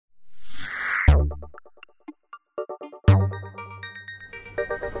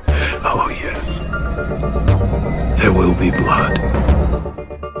Oh, yes. There will be blood.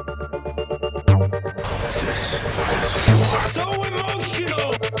 This is war. So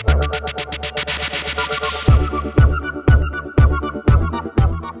emotional!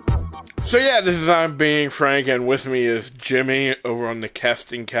 So yeah, this is I'm Being Frank, and with me is Jimmy over on the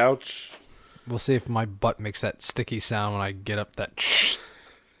casting couch. We'll see if my butt makes that sticky sound when I get up that...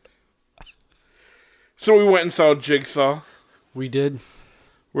 So we went and saw Jigsaw. We did.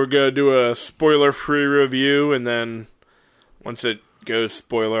 We're going to do a spoiler-free review, and then once it goes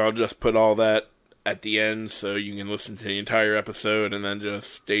spoiler, I'll just put all that at the end so you can listen to the entire episode and then just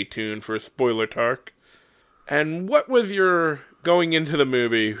stay tuned for a spoiler talk. And what was your... Going into the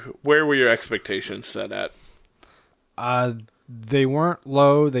movie, where were your expectations set at? They weren't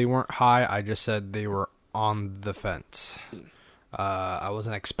low, they weren't high. I just said they were on the fence. I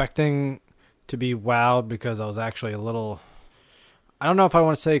wasn't expecting to be wowed because I was actually a little... I don't know if I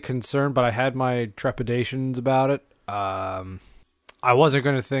want to say concerned, but I had my trepidations about it. I wasn't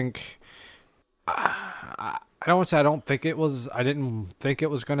going to think... I don't want to say I don't think it was... I didn't think it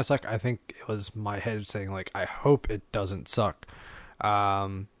was going to suck. I think it was my head saying, like, I hope it doesn't suck.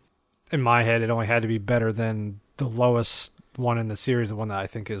 In my head, it only had to be better than the lowest one in the series, the one that I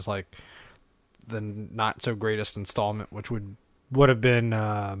think is, like, the not-so-greatest installment, which would have been,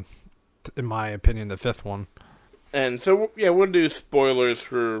 in my opinion, the fifth one. And so, yeah, we'll do spoilers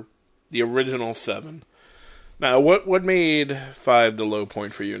for the original 7. Now, what made 5 the low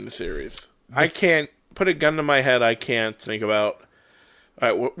point for you in the series? I can't put a gun to my head. I can't think about... All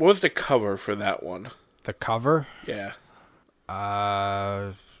right, what was the cover for that one? The cover? Yeah.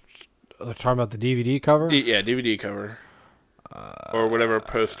 Talking about the DVD cover? Yeah, DVD cover. Or whatever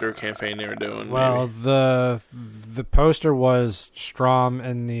poster campaign they were doing. Well, maybe. the poster was Strom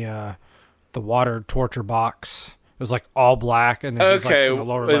in the water torture box. It was like all black, and then okay, like in the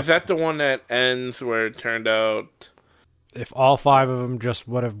lower is left. that the one that ends where it turned out? If all 5 of them just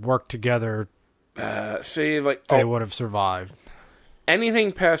would have worked together, they would have survived.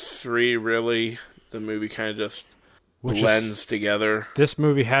 Anything past 3, really, the movie kind of just blends together. This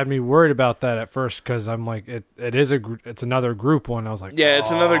movie had me worried about that at first because I'm like, it's another group one. I was like, yeah,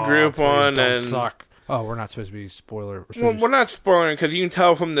 it's another group one, don't and suck. Oh, we're not supposed to be spoiler. We're not spoiling because you can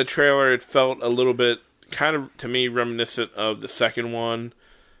tell from the trailer it felt a little bit, kind of to me, reminiscent of the second one,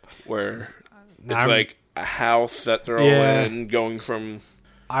 where it's like a house that they're all in, going from...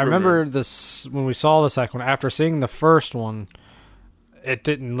 I remember this when we saw the second one. After seeing the first one, it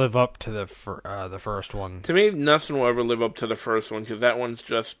didn't live up to the first one. To me, nothing will ever live up to the first one, because that one's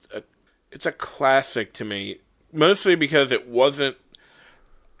just... it's a classic to me. Mostly because it wasn't...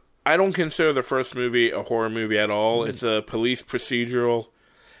 I don't consider the first movie a horror movie at all. It's a police procedural.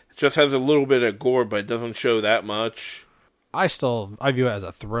 It just has a little bit of gore, but it doesn't show that much. I view it as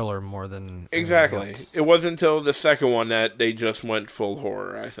a thriller more than... Exactly. It wasn't until the second one that they just went full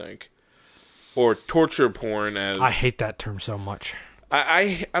horror, I think. Or torture porn, as... I hate that term so much.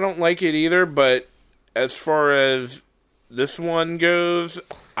 I don't like it either, but as far as this one goes,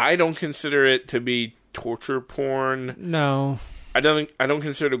 I don't consider it to be torture porn. No. I don't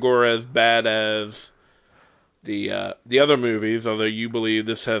consider the gore as bad as the other movies, although you believe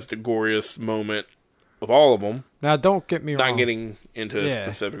this has the goriest moment of all of them. Now, don't get me wrong. Not getting into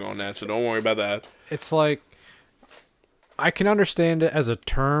specific on that, so don't worry about that. It's like, I can understand it as a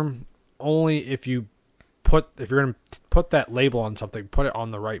term only if you're going to put that label on something, put it on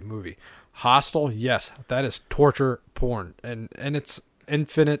the right movie. Hostel, yes, that is torture porn, and it's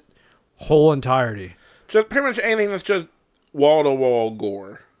infinite, whole entirety. Just pretty much anything that's just wall-to-wall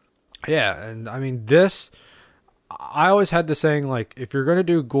gore. Yeah, and I mean, this... I always had the saying, like, if you're going to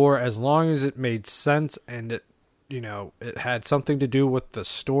do gore, as long as it made sense and it, it had something to do with the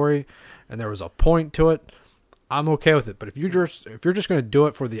story and there was a point to it, I'm okay with it. But if you're just going to do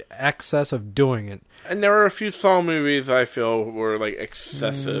it for the excess of doing it... And there are a few Saw movies I feel were, like,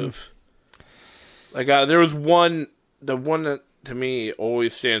 excessive. Like, there was one... The one that, to me,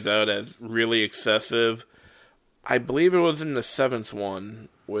 always stands out as really excessive. I believe it was in the 7th one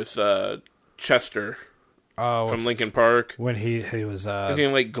with Chester... from Linkin Park. When he was... Is he,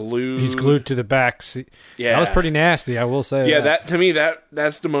 like, glued? He's glued to the back seat. Yeah. That was pretty nasty, I will say. Yeah, that to me,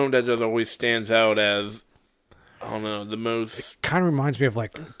 that's the moment that just always stands out as, I don't know, the most... It kind of reminds me of,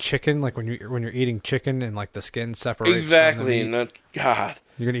 like, chicken, like when you're eating chicken and, like, the skin separates. Exactly, and that... God.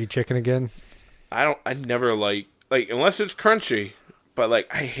 You're going to eat chicken again? I never like, unless it's crunchy, but, like,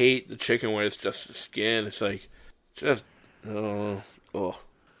 I hate the chicken where it's just the skin. It's, like, just... ugh.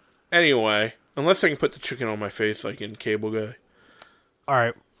 Anyway... Unless I can put the chicken on my face like in Cable Guy. All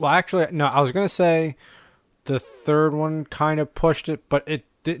right. Well, actually, no, I was going to say the third one kind of pushed it, but it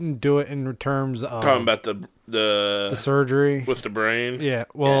didn't do it in terms of talking about the surgery with the brain. Yeah.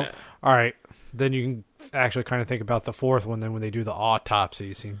 Well, all right. Then you can actually kind of think about the fourth one. Then when they do the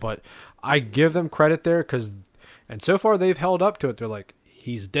autopsy scene, but I give them credit there and so far they've held up to it. They're like,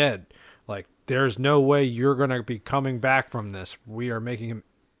 he's dead. Like, there's no way you're going to be coming back from this. We are making him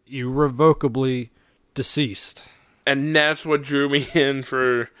irrevocably deceased. And that's what drew me in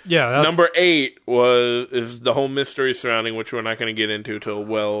for number 8 is the whole mystery surrounding, which we're not going to get into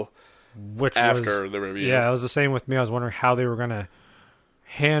till after the review. Yeah, it was the same with me. I was wondering how they were going to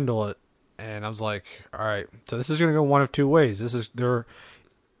handle it, and I was like, all right, so this is going to go one of two ways. They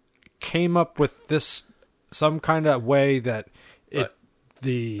came up with this some kind of way that let's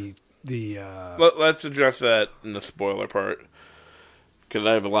address that in the spoiler part, because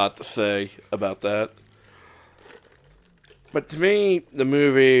I have a lot to say about that. But to me, the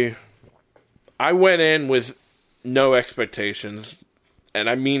movie, I went in with no expectations. And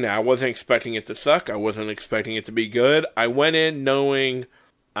I mean that. I wasn't expecting it to suck. I wasn't expecting it to be good. I went in knowing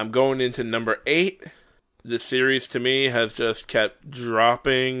I'm going into number 8. The series, to me, has just kept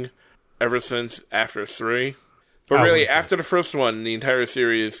dropping ever since after 3. But really, after the first one, the entire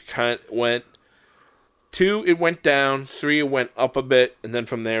series kind of went... 2, it went down. 3, it went up a bit. And then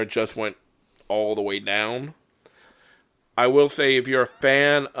from there, it just went all the way down. I will say, if you're a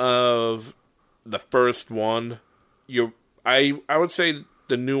fan of the first one, I would say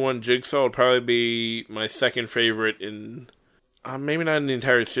the new one, Jigsaw, would probably be my second favorite in... maybe not in the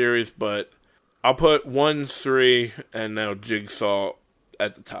entire series, but I'll put 1, 3, and now Jigsaw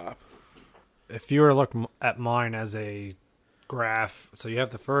at the top. If you were to look at mine as a graph, so you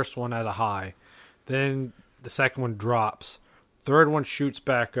have the first one at a high, then the second one drops, third one shoots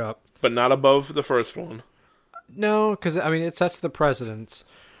back up. But not above the first one. No, because, I mean, it sets the precedence.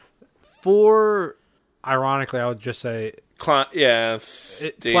 4, ironically, I would just say... it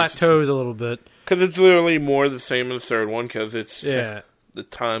plateaus a little bit. Because it's literally more the same as the third one, because the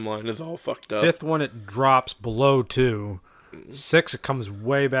timeline is all fucked up. 5th one, it drops below 2. 6, it comes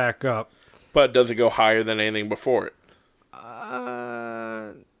way back up. But does it go higher than anything before it?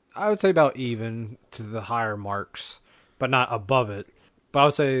 I would say about even to the higher marks, but not above it. But I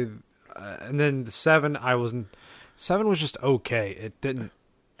would say... and then the 7, 7 was just okay. It didn't...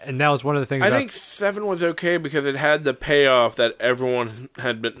 And that was one of the things... I think 7 was okay because it had the payoff that everyone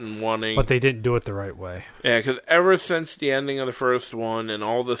had been wanting. But they didn't do it the right way. Yeah, because ever since the ending of the first one and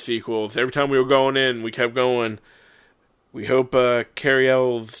all the sequels, every time we were going in, we kept going, we hope Carrie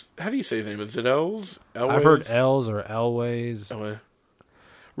Ells... How do you say his name? Is it Ells? Elways? I've heard Ells or Elways.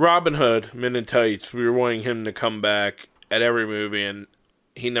 Robin Hood, Men in Tights. We were wanting him to come back at every movie, and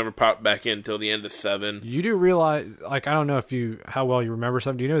he never popped back in until the end of 7. You do realize, like, I don't know how well you remember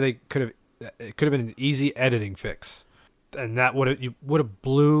something. Do you know it could have been an easy editing fix, and that would have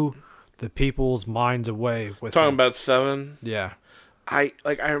blew the people's minds away with talking about 7. Yeah, I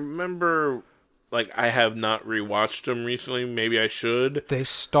remember, I have not rewatched them recently. Maybe I should. They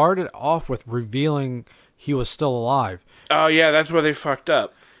started off with revealing he was still alive. Oh yeah, that's where they fucked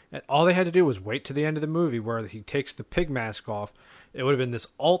up. And all they had to do was wait to the end of the movie where he takes the pig mask off. It would have been this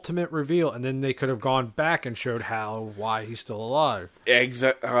ultimate reveal, and then they could have gone back and showed why he's still alive.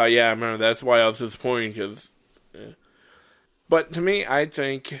 Exactly. Yeah, I remember. That's why I was disappointed. Cause, But to me, I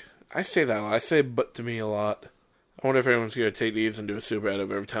think... I say that a lot. I say but to me a lot. I wonder if anyone's going to take these and do a super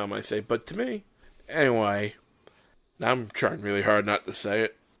edit every time I say but to me. Anyway, I'm trying really hard not to say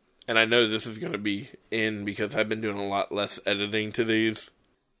it. And I know this is going to be in because I've been doing a lot less editing to these.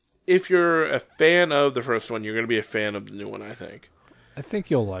 If you're a fan of the first one, you're going to be a fan of the new one, I think. I think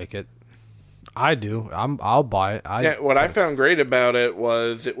you'll like it. I do. I'll buy it. What I found great about it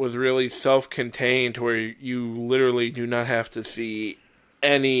was really self-contained, where you literally do not have to see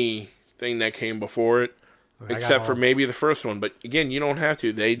anything that came before it, except for maybe the first one. But again, you don't have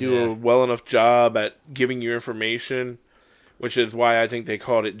to. They do a well enough job at giving you information, which is why I think they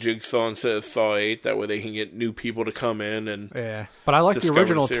called it Jigsaw instead of Saw 8. That way they can get new people to come in and But I like the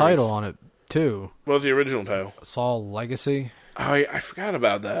original title on it too. What was the original title? Saw Legacy. Oh, I forgot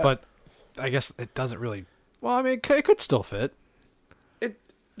about that. But I guess it doesn't really... Well, I mean, it could still fit.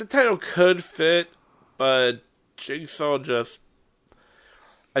 The title could fit, but Jigsaw just...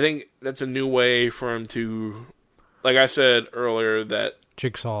 I think that's a new way for him to... Like I said earlier, that...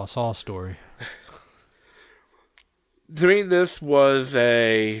 Jigsaw, Saw story. To me, this was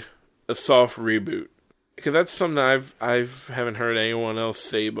a soft reboot. Because that's something I haven't heard anyone else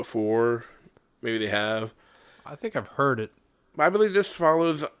say before. Maybe they have. I think I've heard it. I believe this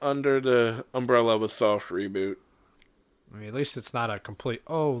follows under the umbrella of a soft reboot. I mean, at least it's not a complete,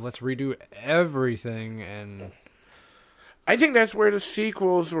 let's redo everything, and... I think that's where the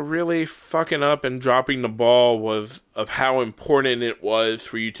sequels were really fucking up and dropping the ball, was of how important it was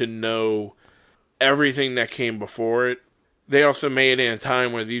for you to know everything that came before it. They also made it in a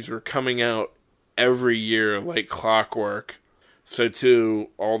time where these were coming out every year like clockwork. So to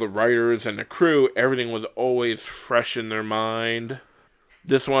all the writers and the crew, everything was always fresh in their mind.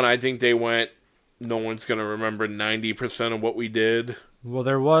 This one, I think they went, no one's going to remember 90% of what we did. Well,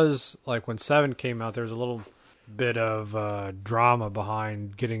 there was, like, when 7 came out, there was a little bit of drama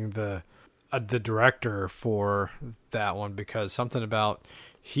behind getting the director for that one, because something about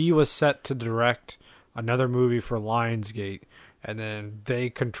he was set to direct another movie for Lionsgate, and then they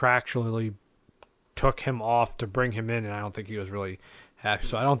contractually took him off to bring him in, and I don't think he was really happy.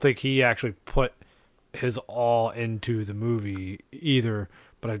 So I don't think he actually put his all into the movie either.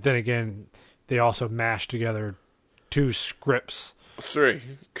 But then again, they also mashed together 2 scripts. 3,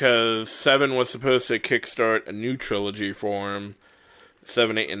 because 7 was supposed to kickstart a new trilogy for him,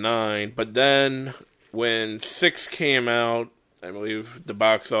 7, 8, and 9. But then when 6 came out, I believe the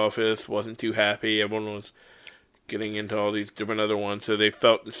box office wasn't too happy. Everyone was getting into all these different other ones, so they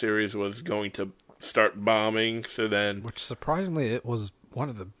felt the series was going to start bombing. So then, which surprisingly, it was one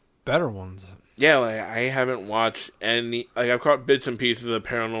of the better ones. Yeah, like, I haven't watched any. Like, I've caught bits and pieces of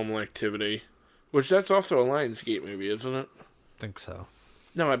Paranormal Activity, which that's also a Lionsgate movie, isn't it? I think so.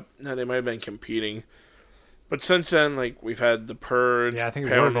 No, they might have been competing. But since then, like, we've had The Purge, yeah, I think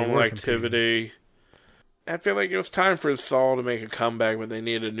Paranormal Activity. Competing. I feel like it was time for Saw to make a comeback, but they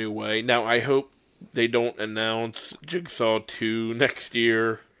need a new way. Now, I hope they don't announce Jigsaw 2 next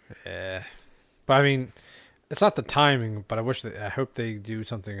year. Yeah. But, I mean, it's not the timing, but I hope they do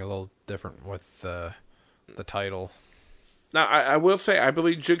something a little different with the title. Now, I will say, I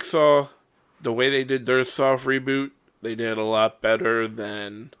believe Jigsaw, the way they did their soft reboot, they did a lot better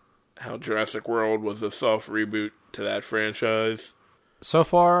than how Jurassic World was a soft reboot to that franchise. So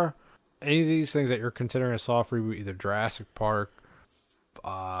far, any of these things that you're considering a soft reboot, either Jurassic Park,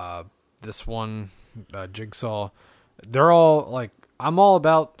 this one, Jigsaw, they're all, like, I'm all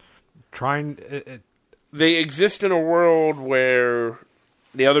about trying... They exist in a world where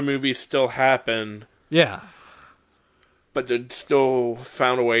the other movies still happen. Yeah. But they still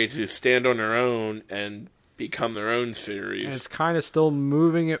found a way to stand on their own and become their own series. And it's kind of still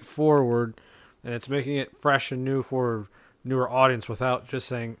moving it forward, and it's making it fresh and new for newer audience without just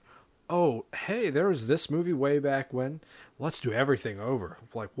saying, oh, hey, there was this movie way back when. Let's do everything over.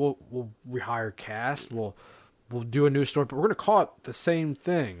 Like, we'll rehire cast, we'll do a new story, but we're going to call it the same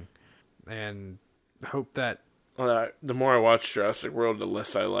thing. And hope that... the more I watch Jurassic World, the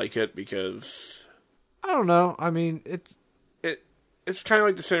less I like it, because... I don't know. I mean, it's kind of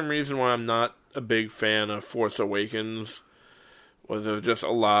like the same reason why I'm not a big fan of Force Awakens. Was there just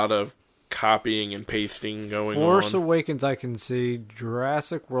a lot of copying and pasting going on? Force Awakens I can see.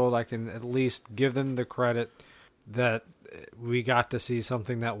 Jurassic World I can at least give them the credit that we got to see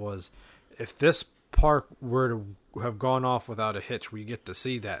something that was... If this park were to have gone off without a hitch, we get to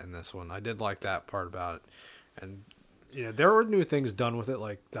see that in this one. I did like that part about it. And there were new things done with it,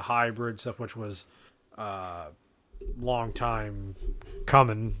 like the hybrid stuff, which was long time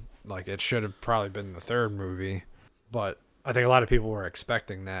coming. Like, it should have probably been the 3rd movie, but I think a lot of people were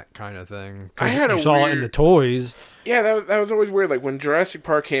expecting that kind of thing. You saw it in the toys. Yeah, that was always weird. Like, when Jurassic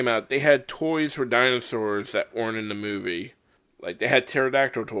Park came out, they had toys for dinosaurs that weren't in the movie. Like, they had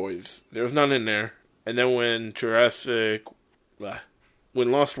pterodactyl toys. There was none in there. And then when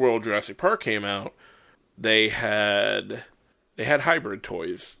Lost World Jurassic Park came out, they had hybrid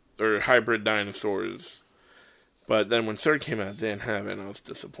toys, or hybrid dinosaurs. But then when 3rd came out, they didn't have it, and I was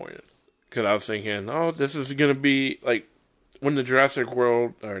disappointed. Because I was thinking, oh, this is going to be, like, when the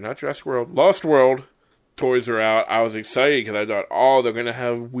Lost World toys were out, I was excited because I thought, oh, they're going to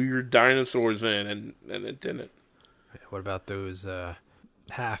have weird dinosaurs in, and it didn't. What about those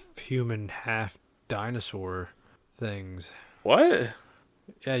half-human, half-dinosaur things? What?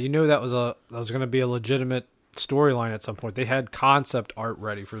 Yeah, that was going to be a legitimate storyline at some point. They had concept art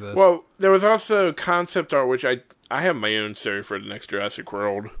ready for this. Well, there was also concept art, which I have my own theory for the next Jurassic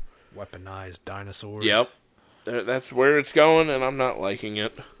World. Weaponized dinosaurs. Yep. That's where it's going, and I'm not liking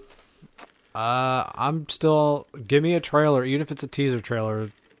it. I'm still... Give me a trailer, even if it's a teaser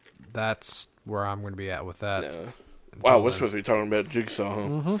trailer. That's where I'm going to be at with that. Yeah. Wow, we're supposed to be talking about Jigsaw, huh?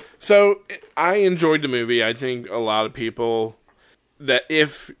 Mm-hmm. So, I enjoyed the movie. I think a lot of people... that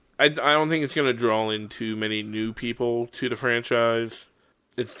if... I don't think it's going to draw in too many new people to the franchise.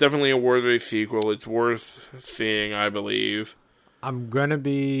 It's definitely a worthy sequel. It's worth seeing, I believe. I'm going to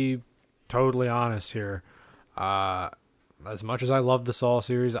be totally honest here. As much as I love the Saw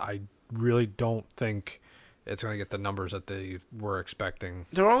series, I really don't think it's going to get the numbers that they were expecting.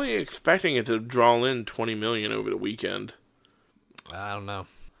 They're only expecting it to draw in $20 million over the weekend. I don't know.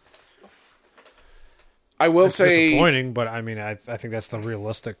 I will It's say, disappointing, but I mean, I think that's the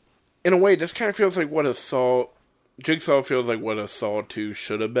realistic. in a way, this kind of feels like what Jigsaw feels like what a Saw 2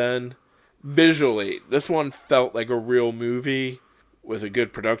 should have been. Visually, this one felt like a real movie with a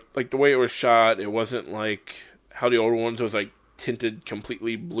good production. Like, the way it was shot, it wasn't like how the older ones was, like, tinted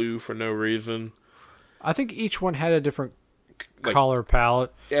completely blue for no reason. I think each one had a different color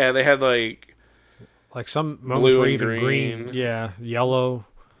palette. Yeah, they had, like some moments blue were and even green. Yeah, yellow.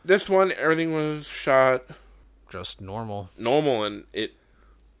 This one, everything was shot Just normal. and it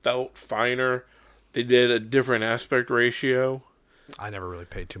felt finer. They did a different aspect ratio. I never really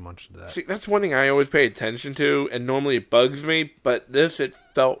paid too much to that. See, that's one thing I always pay attention to, and normally it bugs me, but this, it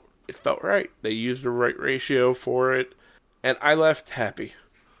felt right. They used the right ratio for it, and I left happy.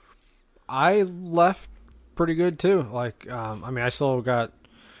 I left pretty good too. Like, I mean, I still got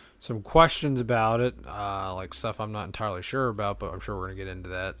some questions about it, like stuff I'm not entirely sure about, but I'm sure we're gonna get into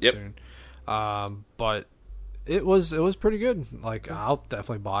that soon. But it was pretty good. Like, I'll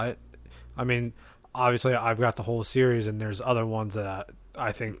definitely buy it. I mean, obviously, I've got the whole series, and there's other ones that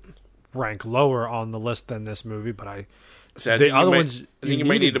I think rank lower on the list than this movie. But I think you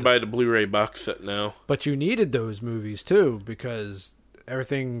might need to buy the Blu-ray box set now. But you needed those movies too, because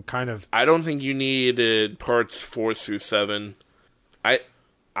everything kind of. I don't think you needed parts 4 through 7.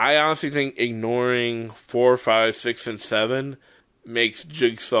 I honestly think ignoring 4, 5, 6, and 7 makes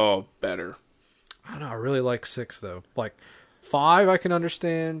Jigsaw better. I don't know. I really like 6 though. Like 5, I can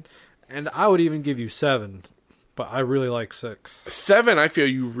understand, and I would even give you 7. But I really like 6. 7, I feel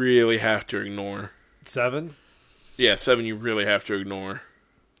you really have to ignore. 7? Yeah, 7 you really have to ignore.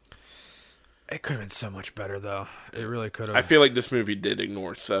 It could have been so much better though. It really could have. I feel like this movie did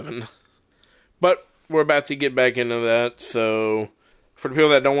ignore 7. But we're about to get back into that, so for the people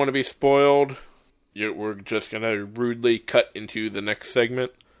that don't want to be spoiled, we're just going to rudely cut into the next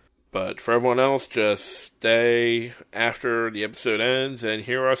segment. But for everyone else, just stay after the episode ends and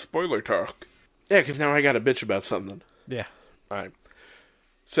hear our spoiler talk. Yeah, because now I got to bitch about something. Yeah. Alright.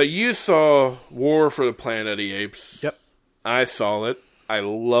 So you saw War for the Planet of the Apes. Yep. I saw it. I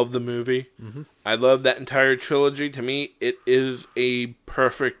love the movie. Mm-hmm. I love that entire trilogy. To me, it is a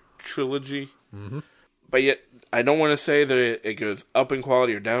perfect trilogy. Mm-hmm. But yet, I don't want to say that it goes up in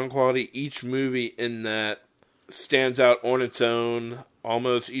quality or down in quality. Each movie in that stands out on its own.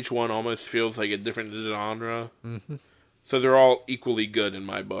 Each one almost feels like a different genre. Mm-hmm. So they're all equally good in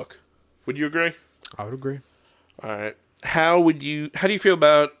my book. Would you agree? I would agree. All right. How do you feel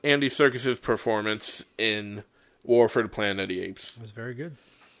about Andy Serkis's performance in War for the Planet of the Apes? It was very good.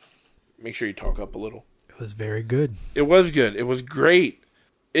 Make sure you talk up a little. It was very good. It was good. It was great.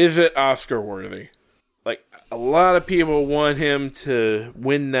 Is it Oscar worthy? Like, a lot of people want him to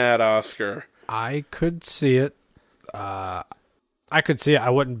win that Oscar. I could see it. I could see it.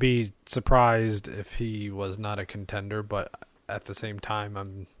 I wouldn't be surprised if he was not a contender, but at the same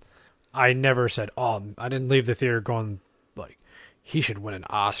time, I never said, I didn't leave the theater going, like, he should win an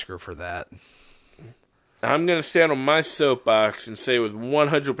Oscar for that. I'm going to stand on my soapbox and say with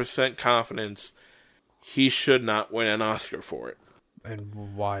 100% confidence, he should not win an Oscar for it.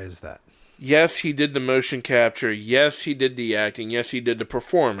 And why is that? Yes, he did the motion capture. Yes, he did the acting. Yes, he did the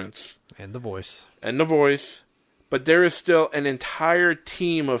performance. And the voice. But there is still an entire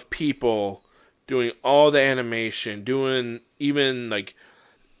team of people doing all the animation, doing even, like,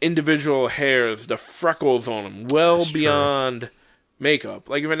 individual hairs, the freckles on them, well beyond makeup.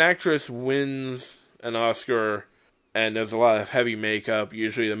 Like, if an actress wins an Oscar and there's a lot of heavy makeup,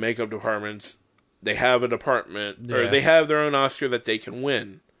 usually the makeup departments, they have a department, or they have their own Oscar that they can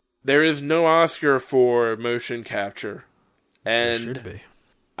win. There is no Oscar for motion capture. And there should be.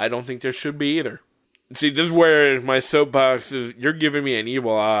 I don't think there should be either. See, this is where my soapbox is. You're giving me an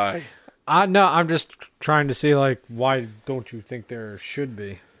evil eye. No, I'm just trying to see, like, why don't you think there should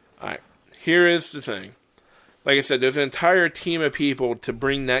be? Alright, here is the thing. Like I said, there's an entire team of people to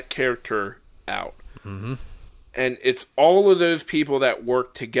bring that character out. Mm-hmm. And it's all of those people that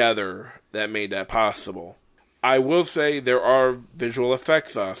work together that made that possible. I will say there are visual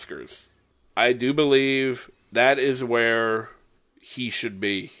effects Oscars. I do believe that is where he should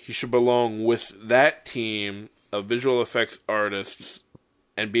be. He should belong with that team of visual effects artists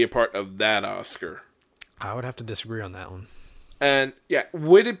and be a part of that Oscar. I would have to disagree on that one. And, yeah,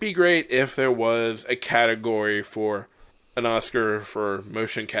 would it be great if there was a category for an Oscar for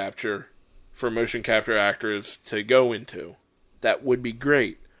motion capture actors to go into? That would be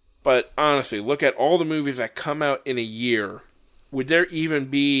great. But, honestly, look at all the movies that come out in a year would there even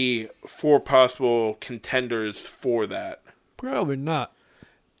be 4 possible contenders for that? Probably not.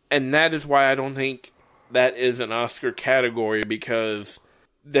 And that is why I don't think that is an Oscar category, because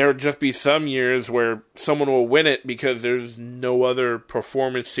there would just be some years where someone will win it because there's no other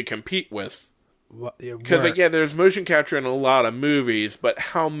performance to compete with. Because, there's motion capture in a lot of movies, but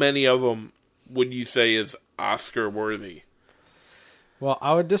how many of them would you say is Oscar worthy? Well,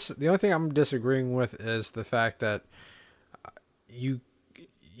 the only thing I'm disagreeing with is the fact that you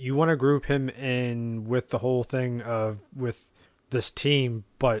want to group him in with the whole thing with this team,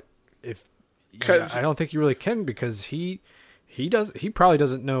 but I don't think you really can, because he probably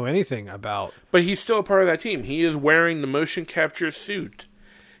doesn't know anything about. But he's still a part of that team. He is wearing the motion capture suit.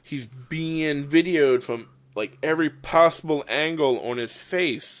 He's being videoed from like every possible angle on his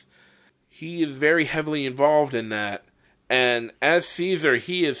face. He is very heavily involved in that. And as Caesar,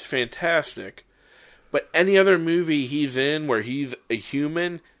 he is fantastic. But any other movie he's in where he's a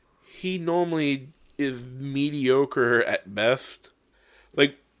human, he normally is mediocre at best.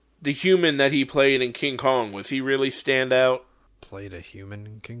 Like, the human that he played in King Kong, was he really stand out? Played a human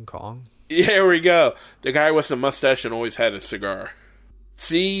in King Kong? Yeah, here we go. The guy with the mustache and always had a cigar.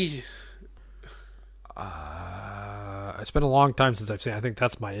 See? It's been a long time since I've seen it. I think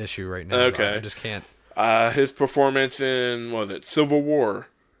that's my issue right now. Okay. I just can't. His performance in, what was it, Civil War.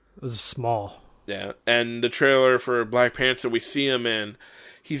 It was small. Yeah, and the trailer for Black Panther we see him in,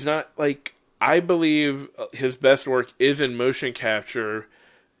 he's not, like, I believe his best work is in motion capture,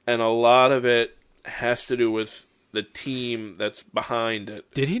 and a lot of it has to do with the team that's behind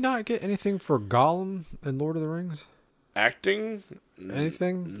it. Did he not get anything for Gollum in Lord of the Rings? Acting?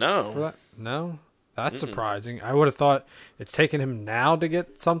 Anything? No. For that? No? That's surprising. I would have thought it's taken him now to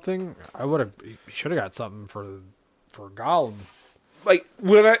get something. He should have got something for Gollum. Like,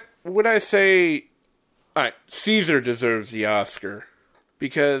 would I say, alright, Caesar deserves the Oscar,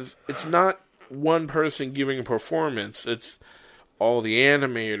 because it's not one person giving a performance, it's all the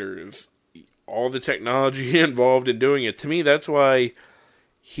animators, all the technology involved in doing it. To me, that's why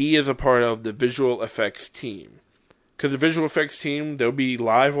he is a part of the visual effects team. Because the visual effects team, they'll be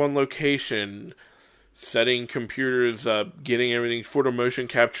live on location, setting computers up, getting everything photo motion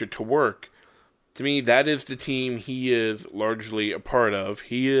capture to work. To me, that is the team he is largely a part of.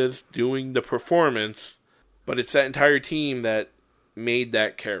 He is doing the performance, but it's that entire team that made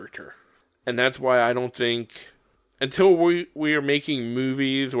that character. And that's why I don't think, until we are making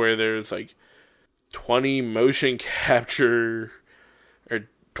movies where there's like 20 motion capture or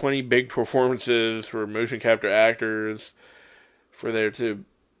 20 big performances for motion capture actors, for there to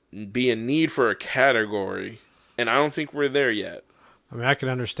be a need for a category, and I don't think we're there yet. I mean, I can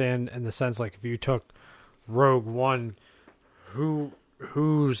understand in the sense, like, if you took Rogue One,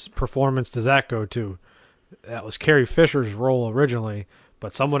 whose performance does that go to? That was Carrie Fisher's role originally,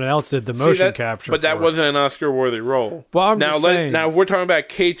 but someone else did the motion capture. But that wasn't an Oscar-worthy role. Well, I'm just saying. Now, if we're talking about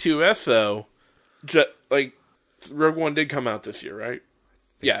K2SO, like, Rogue One did come out this year, right?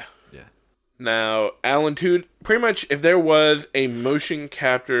 Yeah. Yeah. Now, Alan Tudyk, pretty much, if there was a motion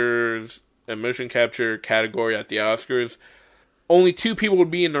capture category at the Oscars, only 2 people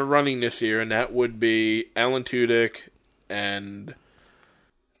would be in the running this year, and that would be Alan Tudyk and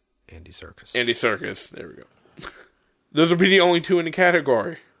Andy Serkis. Andy Serkis. There we go. Those would be the only 2 in the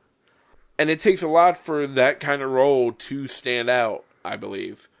category. And it takes a lot for that kind of role to stand out, I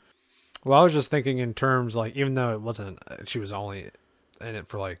believe. Well, I was just thinking in terms, like, even though it wasn't, she was only in it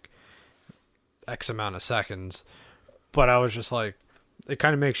for, like, X amount of seconds, but I was just like, it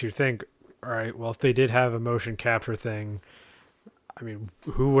kind of makes you think, all right, well, if they did have a motion capture thing, I mean,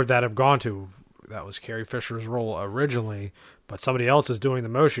 who would that have gone to? That was Carrie Fisher's role originally, but somebody else is doing the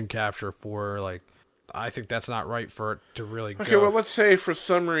motion capture for, like, I think that's not right for it to really go. Okay, well, let's say for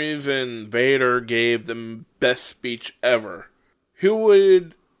some reason Vader gave the best speech ever. Who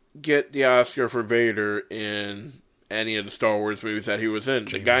would get the Oscar for Vader in any of the Star Wars movies that he was in?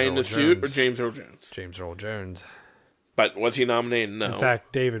 The guy in the suit or James Earl Jones? James Earl Jones. But was he nominated? No. In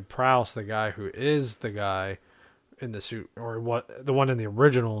fact, David Prowse, the guy who is the guy in the suit, or the one in the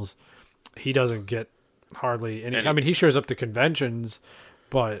originals, he doesn't get hardly any. I mean, he shows up to conventions,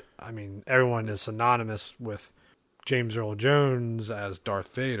 but I mean, everyone is synonymous with James Earl Jones as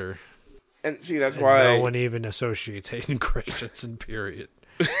Darth Vader. And see, that's why no one even associates Hayden Christensen. Period.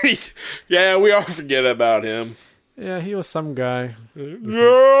 Yeah, we all forget about him. Yeah, he was some guy.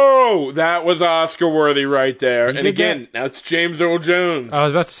 No! That was Oscar-worthy right there. And again, now it's James Earl Jones. I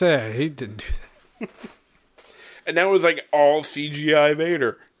was about to say, he didn't do that. And that was like all CGI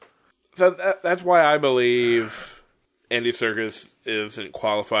Vader. So that's why I believe Andy Serkis isn't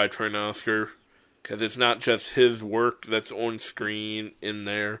qualified for an Oscar. because it's not just his work that's on screen in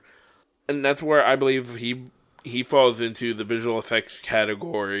there. And that's where I believe he falls into the visual effects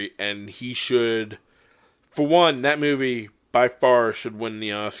category, and he should, for one, that movie by far should win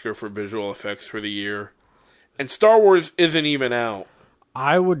the Oscar for visual effects for the year. And Star Wars isn't even out.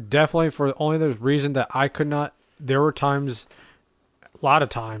 I would definitely, for only the reason that I could not, there were times, a lot of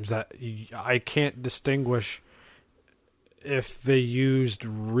times, that I can't distinguish if they used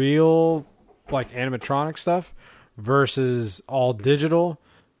real, like, animatronic stuff versus all digital.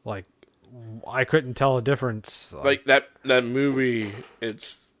 Like, I couldn't tell a difference. Like that movie,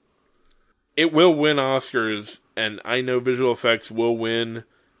 it will win Oscars, and I know visual effects will win,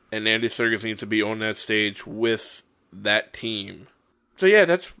 and Andy Serkis needs to be on that stage with that team. So yeah,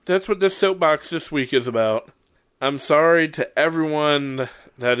 that's what this soapbox this week is about. I'm sorry to everyone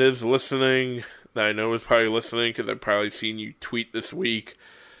that is listening, that I know is probably listening, because I've probably seen you tweet this week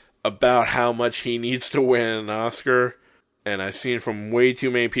about how much he needs to win an Oscar. And I've seen from way too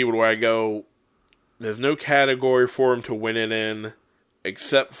many people where I go, there's no category for him to win it in,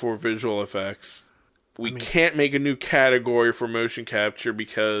 except for visual effects. We can't make a new category for motion capture,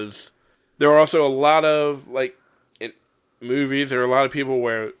 because there are also a lot of, like, in movies, there are a lot of people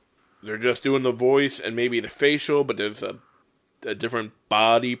where they're just doing the voice and maybe the facial, but there's a different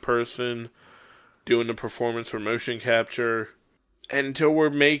body person doing the performance for motion capture. And until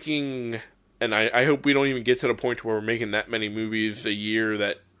we're making, and I hope we don't even get to the point where we're making that many movies a year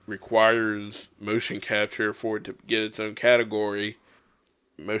that requires motion capture for it to get its own category,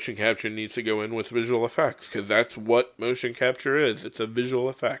 motion capture needs to go in with visual effects, because that's what motion capture is. It's a visual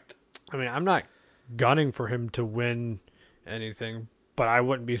effect. I mean, I'm not gunning for him to win anything, but I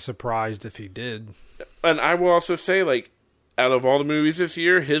wouldn't be surprised if he did. And I will also say, like, out of all the movies this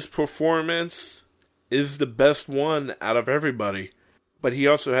year, his performance is the best one out of everybody. But he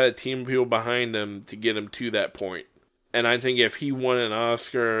also had a team of people behind him to get him to that point. And I think if he won an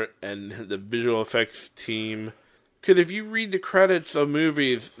Oscar and the visual effects team, because if you read the credits of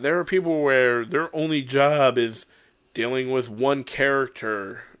movies, there are people where their only job is dealing with one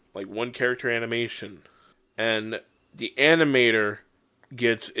character, like one character animation. And the animator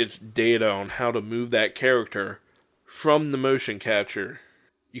gets its data on how to move that character from the motion capture.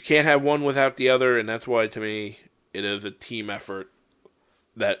 You can't have one without the other, and that's why, to me, it is a team effort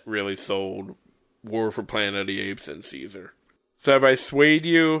that really sold War for Planet of the Apes and Caesar. So have I swayed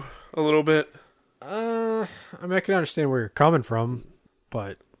you a little bit? I mean, I can understand where you're coming from,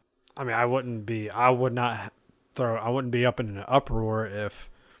 but I mean, I wouldn't be up in an uproar if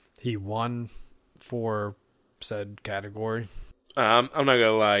he won for said category. I'm not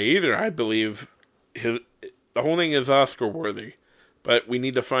gonna lie either. I believe the whole thing is Oscar worthy, but we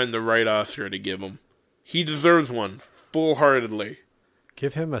need to find the right Oscar to give him. He deserves one, full-heartedly.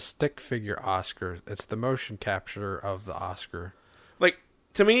 Give him a stick figure Oscar. It's the motion capture of the Oscar. Like,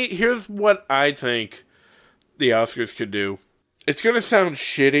 to me, here's what I think the Oscars could do. It's going to sound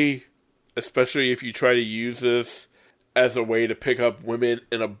shitty, especially if you try to use this as a way to pick up women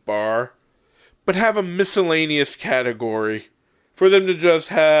in a bar, but have a miscellaneous category for them to just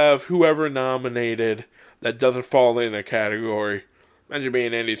have whoever nominated that doesn't fall in a category. Imagine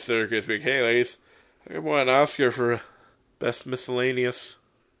being Andy Serkis, like, hey ladies, I won an Oscar for Best Miscellaneous,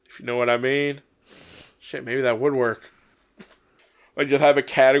 if you know what I mean. Shit, maybe that would work. Like, just have a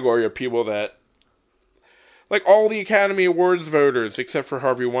category of people that, like all the Academy Awards voters, except for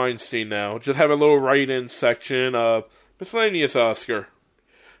Harvey Weinstein now, just have a little write-in section of miscellaneous Oscar.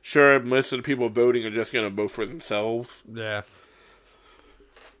 Sure, most of the people voting are just going to vote for themselves. Yeah.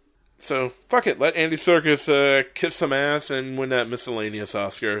 So, fuck it. Let Andy Serkis kiss some ass and win that miscellaneous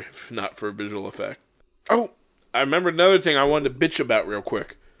Oscar, if not for visual effect. Oh, I remembered another thing I wanted to bitch about real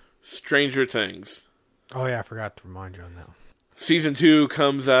quick. Stranger Things. Oh yeah, I forgot to remind you on that. Season 2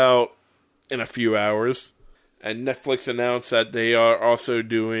 comes out in a few hours, and Netflix announced that they are also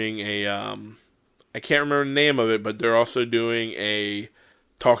doing a, I can't remember the name of it, but they're also doing a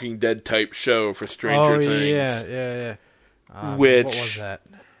Talking Dead type show for Stranger Things. Yeah. Which, what was that?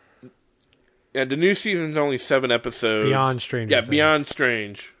 Yeah, the new season's only 7 episodes. Beyond Stranger Things. Beyond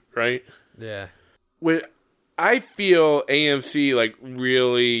Strange, right? Yeah. I feel AMC like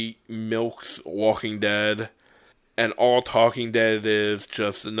really milks Walking Dead, and all Talking Dead is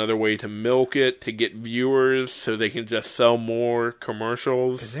just another way to milk it to get viewers so they can just sell more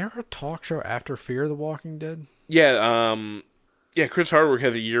commercials. Is there a talk show after Fear the Walking Dead? Yeah, Chris Hardwick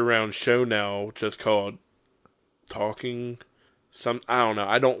has a year-round show now just called Talking I don't know.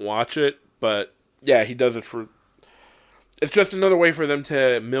 I don't watch it, but yeah, he does it for. It's just another way for them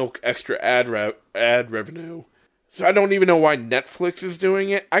to milk extra ad revenue. So I don't even know why Netflix is doing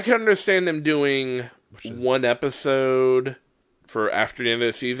it. I can understand them doing one episode for after the end of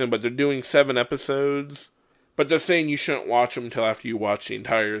the season, but they're doing 7 episodes. But they're saying you shouldn't watch them until after you watch the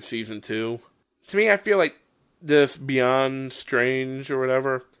entire season 2. To me, I feel like this Beyond Strange or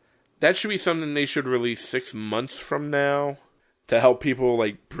whatever, that should be something they should release 6 months from now to help people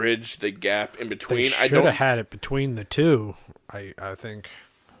like bridge the gap in between. They should have had it between the two, I think.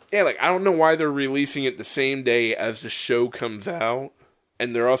 Yeah, like, I don't know why they're releasing it the same day as the show comes out.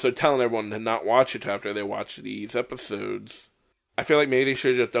 And they're also telling everyone to not watch it after they watch these episodes. I feel like maybe they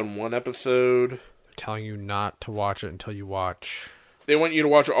should have just done 1 episode. They're telling you not to watch it until you watch. They want you to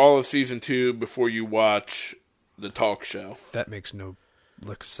watch all of season 2 before you watch the talk show. That makes no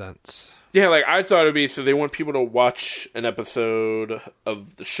lick sense. Yeah, like, I thought it would be so they want people to watch an episode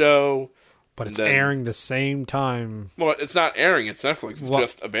of the show. But it's airing the same time. Well, it's not airing. It's Netflix. It's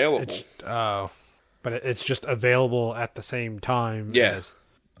just available. But it's just available at the same time. Yeah.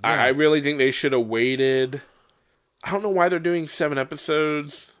 I really think they should have waited. I don't know why they're doing 7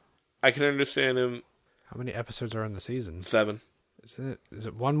 episodes. I can understand them. How many episodes are in the season? 7. Is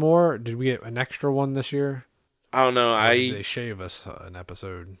it one more? Did we get an extra one this year? I don't know. Or did they shave us an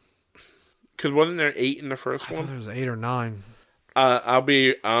episode? Because wasn't there 8 in the first one? I thought there was 8 or 9. I'll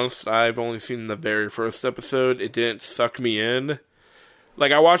be honest, I've only seen the very first episode. It didn't suck me in.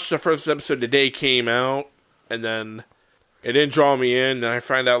 Like, I watched the first episode the day it came out, and then it didn't draw me in. Then I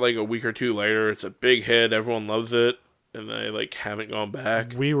find out, like, a week or 2 later, it's a big hit, everyone loves it, and I, like, haven't gone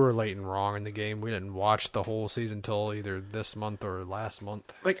back. We were late and wrong in the game. We didn't watch the whole season till either this month or last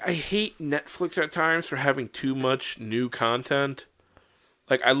month. Like, I hate Netflix at times for having too much new content.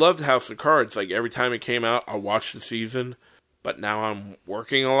 Like, I loved House of Cards. Like, every time it came out, I watched the season. But now I'm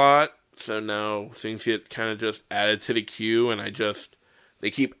working a lot, so now things get kind of just added to the queue, and they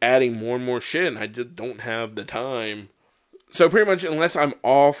keep adding more and more shit, and I just don't have the time. So pretty much, unless I'm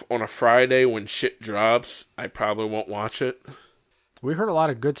off on a Friday when shit drops, I probably won't watch it. We heard a lot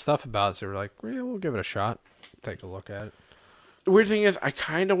of good stuff about it, so we're like, yeah, we'll give it a shot. Take a look at it. The weird thing is, I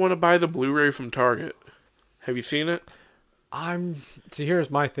kind of want to buy the Blu-ray from Target. Have you seen it? See, here's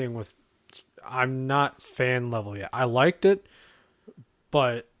my thing with... I'm not fan level yet. I liked it,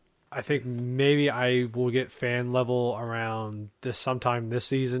 but I think maybe I will get fan level around sometime this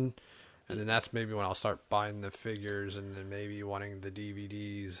season, and then that's maybe when I'll start buying the figures and then maybe wanting the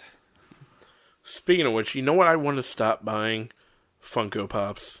DVDs. Speaking of which, you know what I want to stop buying? Funko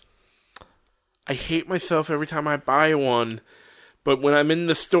Pops. I hate myself every time I buy one, but when I'm in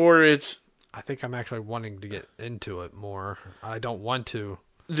the store, I think I'm actually wanting to get into it more. I don't want to.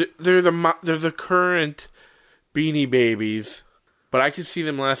 They're the current Beanie Babies, but I could see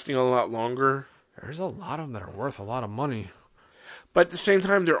them lasting a lot longer. There's a lot of them that are worth a lot of money. But at the same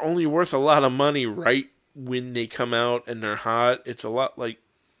time, they're only worth a lot of money right when they come out and they're hot. It's like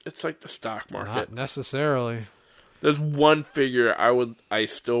the stock market. Not necessarily. There's one figure I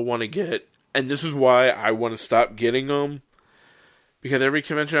still want to get, and this is why I want to stop getting them. Because every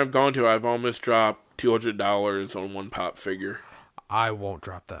convention I've gone to, I've almost dropped $200 on one pop figure. I won't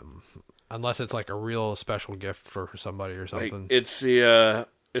drop them unless it's like a real special gift for somebody or something. Like,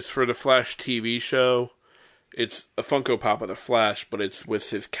 it's for the Flash TV show. It's a Funko Pop of the Flash, but it's with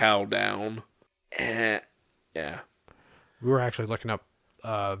his cowl down. Yeah. We were actually looking up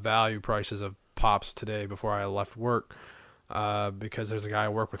value prices of pops today before I left work because there's a guy I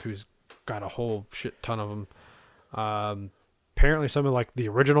work with who's got a whole shit ton of them. Apparently some of like the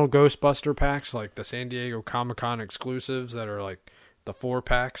original Ghostbuster packs, like the San Diego Comic-Con exclusives that are like the 4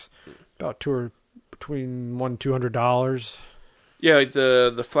 packs, about between $100 and $200. Yeah, like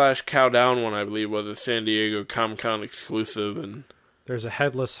the Flash Cow Down one, I believe, was a San Diego Comic-Con exclusive, and there's a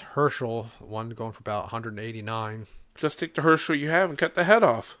headless Herschel one going for about $189. Just take the Herschel you have and cut the head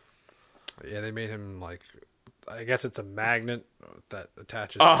off. Yeah, they made him like, I guess it's a magnet that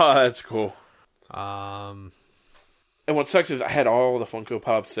attaches. Oh, that's cool. And what sucks is I had all the Funko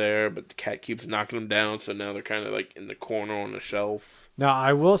Pops there, but the cat keeps knocking them down, so now they're kind of like in the corner on the shelf. Now,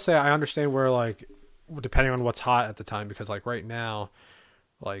 I will say I understand where, like, depending on what's hot at the time, because, like, right now,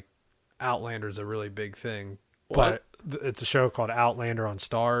 like, Outlander is a really big thing. What? But it's a show called Outlander on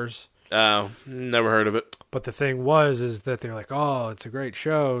Stars. Oh, never heard of it. But the thing is that they're like, oh, it's a great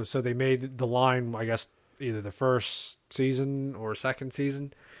show. So they made the line, I guess, either the first season or second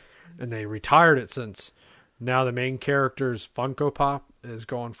season, and they retired it since. Now the main character's Funko Pop is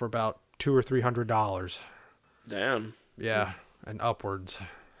going for about $200 or $300. Damn. Yeah, and upwards.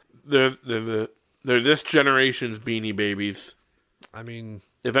 They're this generation's Beanie Babies. I mean,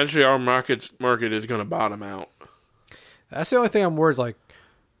 eventually our market is going to bottom out. That's the only thing I'm worried. Like,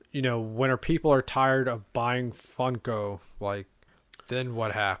 when people are tired of buying Funko, like, then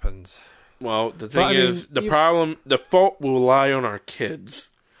what happens? Well, the thing is, the fault will lie on our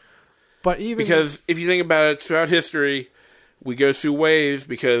kids. But even because if you think about it, throughout history, we go through waves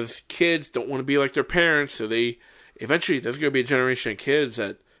because kids don't want to be like their parents, so eventually there's going to be a generation of kids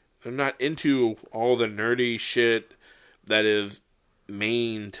that they're not into all the nerdy shit that is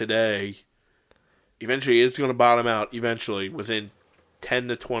main today. Eventually, it's going to bottom out within 10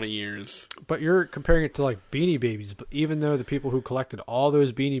 to 20 years. But you're comparing it to like Beanie Babies, but even though the people who collected all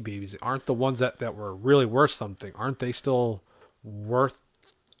those Beanie Babies aren't the ones that were really worth something, aren't they still worth?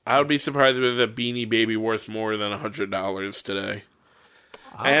 I would be surprised if a Beanie Baby worth more than $100 today.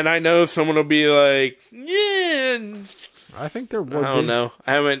 And I know someone will be like, yeah. I think there would be. I don't know.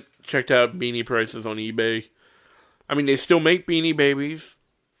 I haven't checked out beanie prices on eBay. I mean, they still make Beanie Babies.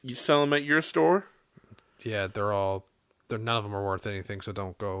 You sell them at your store? Yeah, none of them are worth anything, so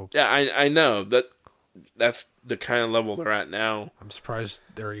don't go. Yeah, I know. That's the kind of level they're at now. I'm surprised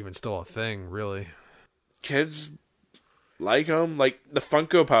they're even still a thing, really. Kids like them. Like, the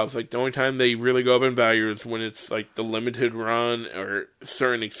Funko Pops, like, the only time they really go up in value is when it's, like, the limited run or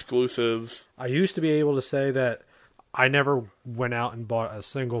certain exclusives. I used to be able to say that I never went out and bought a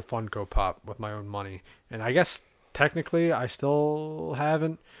single Funko Pop with my own money. And I guess, technically, I still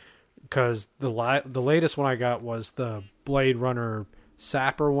haven't. Because the latest one I got was the Blade Runner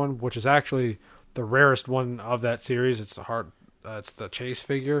Sapper one, which is actually the rarest one of that series. It's it's the chase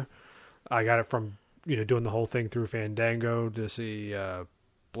figure. I got it from doing the whole thing through Fandango to see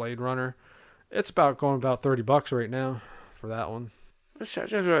Blade Runner. It's going about $30 right now for that one.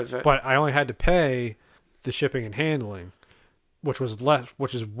 But I only had to pay the shipping and handling, which is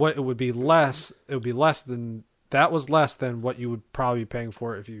what it would be less. It would be less than what you would probably be paying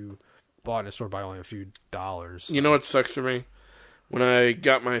for it if you bought in a store by only a few dollars. So. You know what sucks for me? When I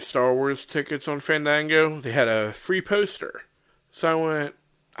got my Star Wars tickets on Fandango, they had a free poster. So I went,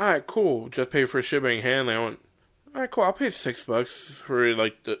 alright, cool, just pay for shipping and handling. I went, alright, cool, I'll pay $6 for,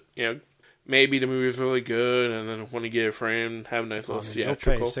 like, maybe the movie's really good, and then when you get it framed, have a nice little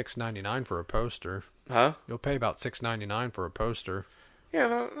theatrical. You'll pay $6.99 for a poster. Huh? You'll pay about $6.99 for a poster.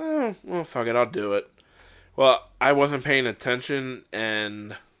 Yeah, well, fuck it, I'll do it. Well, I wasn't paying attention,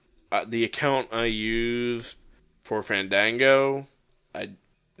 and the account I used for Fandango,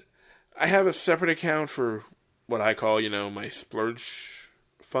 I have a separate account for what I call, my splurge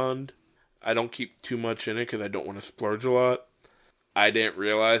fund. I don't keep too much in it because I don't want to splurge a lot. I didn't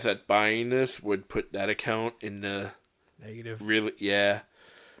realize that buying this would put that account in the negative. Really, yeah.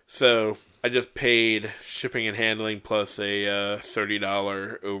 So I just paid shipping and handling plus a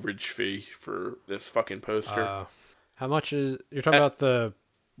 $30 overage fee for this fucking poster. How much is... You're talking about the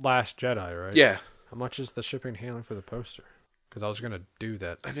Last Jedi, right? Yeah. How much is the shipping and handling for the poster? Because I was going to do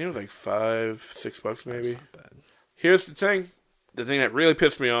that. I think it was like $5-6 maybe. That's not bad. Here's the thing. The thing that really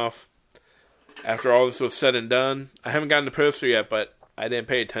pissed me off, after all this was said and done, I haven't gotten the poster yet, but I didn't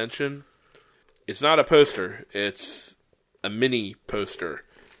pay attention. It's not a poster. It's a mini poster.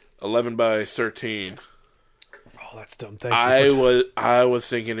 11 by 13. Oh, that's dumb. I was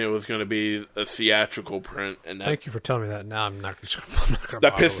thinking it was going to be a theatrical print, and thank you for telling me that. Now I'm not going to.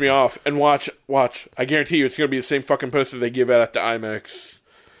 That pissed me off. And watch. I guarantee you, it's going to be the same fucking poster they give out at the IMAX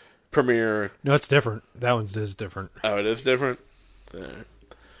premiere. No, it's different. That one is different. Oh, it is different.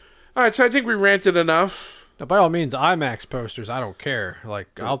 All right, so I think we ranted enough. Now, by all means, IMAX posters, I don't care.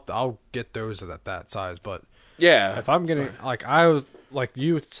 Like, I'll get those at that size, but yeah, if I'm getting like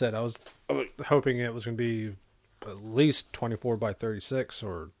you said, I was hoping it was going to be at least 24 by 36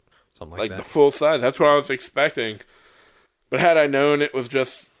 or something like that. Like the full size. That's what I was expecting. But had I known it was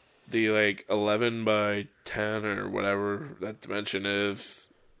just the 11 by 10 or whatever that dimension is.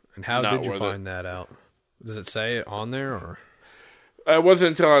 And how did you find that out? Does it say it on there or? It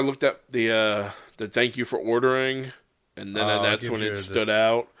wasn't until I looked up the thank you for ordering, and then that's when it stood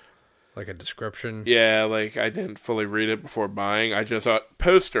out. Like a description? Yeah, I didn't fully read it before buying. I just thought,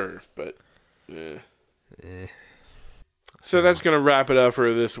 poster, but... So that's going to wrap it up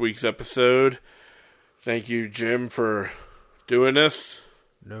for this week's episode. Thank you, Jim, for doing this.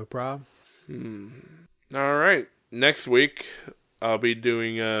 No problem. All right. Next week, I'll be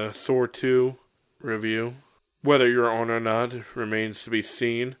doing a Thor 2 review. Whether you're on or not remains to be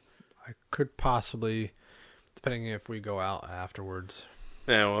seen. I could possibly, depending if we go out afterwards.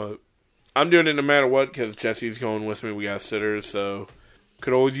 Yeah, well, I'm doing it no matter what because Jesse's going with me. We got sitters, so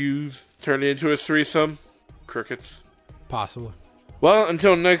could always turn it into a threesome. Crickets. Possibly. Well,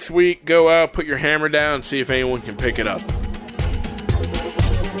 until next week, go out, put your hammer down, and see if anyone can pick it up.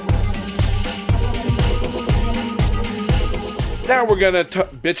 Now we're gonna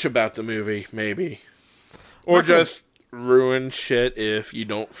bitch about the movie, maybe. Or just ruin shit if you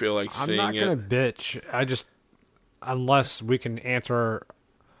don't feel like seeing it. I'm not gonna bitch. I just... Unless we can answer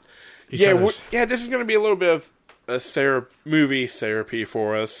each this is gonna be a little bit of a movie therapy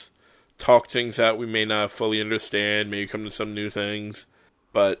for us. Talk things out we may not fully understand, maybe come to some new things.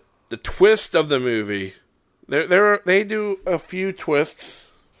 But the twist of the movie, they do a few twists.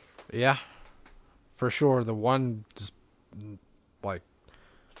 Yeah, for sure. The one, just like,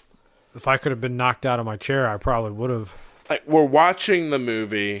 if I could have been knocked out of my chair, I probably would have. Like, we're watching the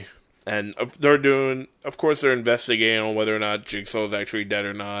movie, and of course they're investigating on whether or not Jigsaw is actually dead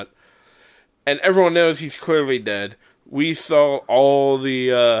or not. And everyone knows he's clearly dead. We saw all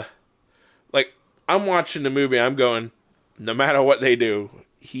the, I'm watching the movie, I'm going, no matter what they do,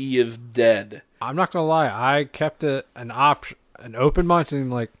 he is dead. I'm not gonna lie, I kept it an open mind, saying,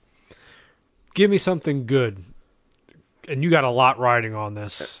 like, give me something good. And you got a lot riding on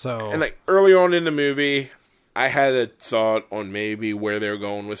this, so... And, like, early on in the movie, I had a thought on maybe where they're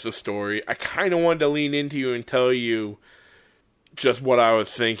going with the story. I kind of wanted to lean into you and tell you just what I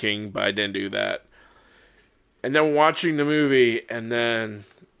was thinking, but I didn't do that. And then watching the movie, and then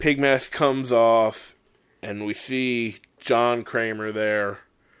Pig Mask comes off, and we see John Kramer there,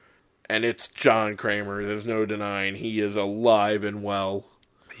 and it's John Kramer. There's no denying he is alive and well.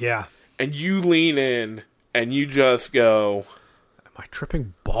 Yeah. And you lean in, and you just go... Am I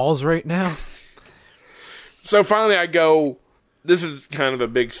tripping balls right now? So finally I go, this is kind of a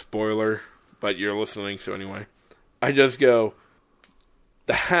big spoiler, but you're listening, so anyway. I just go,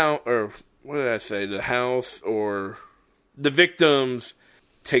 the house, or what did I say? The house, or the victims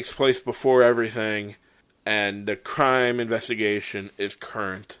takes place before everything, and the crime investigation is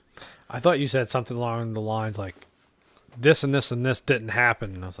current. I thought you said something along the lines like, this and this and this didn't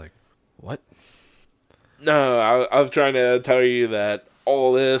happen. And I was like, what? No, I was trying to tell you that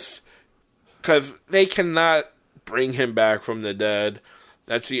all this, because they cannot bring him back from the dead.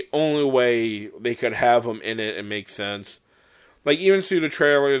 That's the only way they could have him in it and make sense. Like, even through the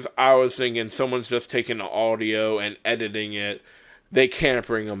trailers, I was thinking someone's just taking the audio and editing it. They can't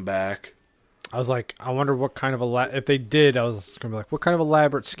bring him back. I was like, I wonder what kind of if they did, I was going to be like, what kind of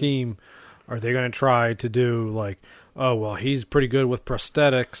elaborate scheme are they going to try to do? Like, oh, well, he's pretty good with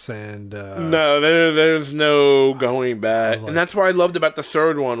prosthetics and... No, there's no going back. Like, and that's what I loved about the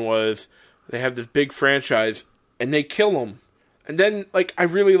third one was they have this big franchise and they kill him. And then, like, I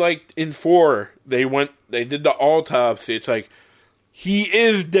really liked in 4, they did the autopsy. It's like, he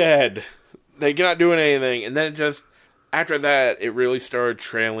is dead. They're not doing anything. And then after that, it really started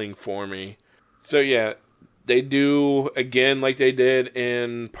trailing for me. So, yeah, they do, again, like they did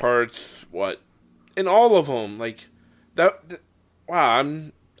in parts, in all of them. Like, wow,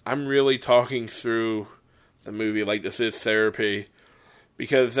 I'm really talking through the movie like this is therapy.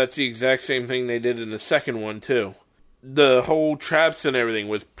 Because that's the exact same thing they did in the second one, too. The whole traps and everything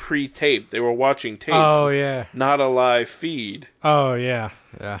was pre-taped. They were watching tapes. Oh, yeah. Not a live feed. Oh, yeah.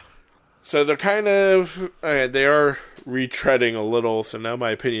 Yeah. So they're kind of... they are retreading a little, so now my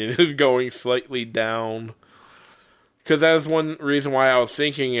opinion is going slightly down. Because that was one reason why I was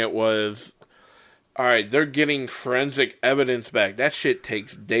thinking it was... Alright, they're getting forensic evidence back. That shit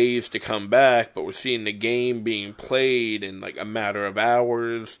takes days to come back, but we're seeing the game being played in like a matter of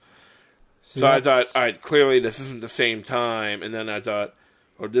hours. So I thought, alright, clearly this isn't the same time. And then I thought,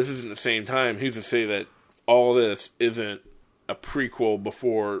 this isn't the same time. Who's to say that all this isn't a prequel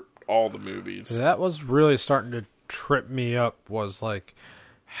before all the movies? That was really starting to trip me up, was like,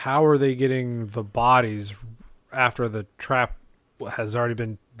 how are they getting the bodies after the trap has already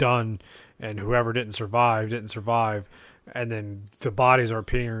been done and whoever didn't survive, and then the bodies are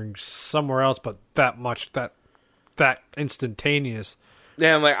appearing somewhere else, but that instantaneous.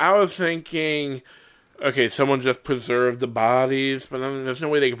 Yeah, like, I was thinking, okay, someone just preserved the bodies, but then there's no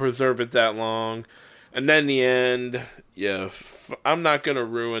way they can preserve it that long. And then the end, yeah, I'm not going to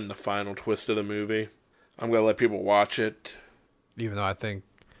ruin the final twist of the movie. I'm going to let people watch it. Even though I think,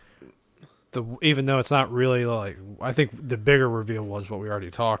 even though it's not really like, I think the bigger reveal was what we already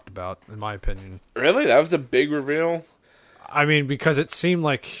talked about, in my opinion. Really? That was the big reveal? I mean, because it seemed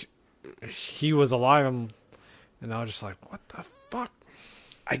like he was alive, and I was just like, what the fuck?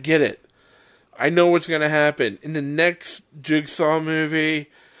 I get it. I know what's going to happen. In the next Jigsaw movie,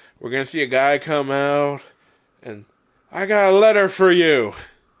 we're going to see a guy come out, and I got a letter for you.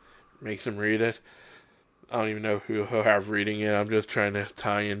 Makes him read it. I don't even know who he'll have reading it. I'm just trying to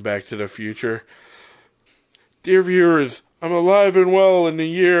tie in Back to the Future. Dear viewers, I'm alive and well in the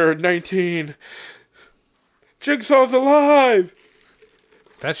year 19. Jigsaw's alive!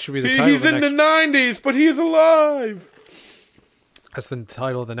 That should be the title. He's in the 90s, but he's alive! That's the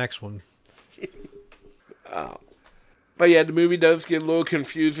title of the next one. But yeah, the movie does get a little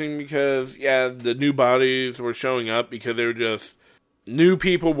confusing because, the new bodies were showing up because they were just new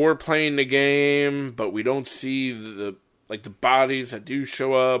people were playing the game, but we don't see the bodies that do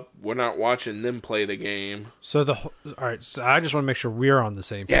show up. We're not watching them play the game. So all right. So I just want to make sure we're on the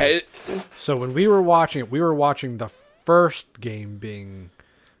same page. Yeah. So when we were watching it, we were watching the first game being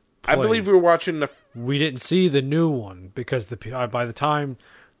played. I believe we were watching We didn't see the new one because by the time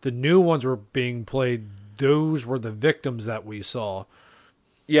the new ones were being played, those were the victims that we saw.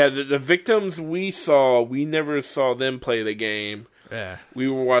 Yeah, the victims we saw, we never saw them play the game. Yeah. We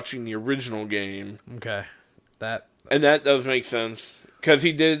were watching the original game. Okay. And that does make sense. Because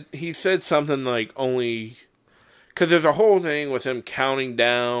he said something like only... Because there's a whole thing with him counting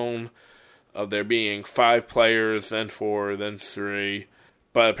down of there being 5 players, then 4, then 3.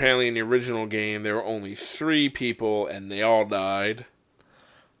 But apparently in the original game, there were only 3 people, and they all died.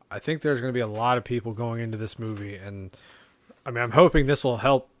 I think there's going to be a lot of people going into this movie, and I mean, I'm hoping this will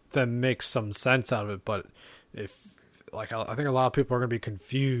help them make some sense out of it. But I think a lot of people are going to be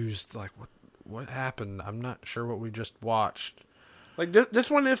confused. Like, what happened? I'm not sure what we just watched. Like this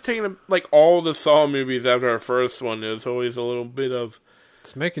one is taking all the Saw movies after our first one. There's always a little bit of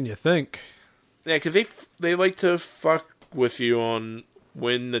it's making you think. Yeah, because they like to fuck with you on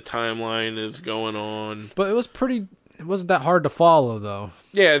when the timeline is going on. But it wasn't that hard to follow, though.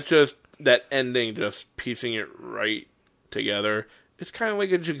 Yeah, it's just that ending, just piecing it right together. It's kind of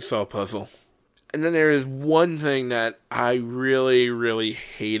like a jigsaw puzzle. And then there is one thing that I really, really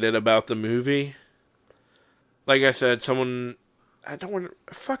hated about the movie. Like I said, I don't want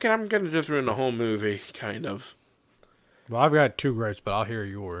to... Fuck it, I'm going to just ruin the whole movie, kind of. Well, I've got 2 gripes, but I'll hear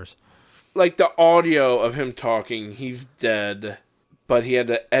yours. Like the audio of him talking, he's dead, but he had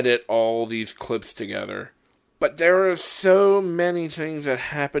to edit all these clips together. But there are so many things that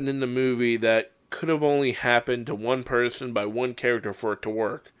happened in the movie that could have only happened to one person by one character for it to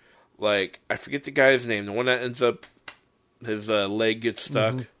work. Like, I forget the guy's name, the one that ends up, his leg gets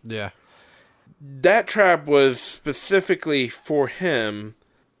stuck. Mm-hmm. Yeah. That trap was specifically for him,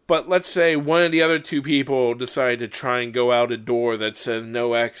 but let's say one of the other 2 people decided to try and go out a door that says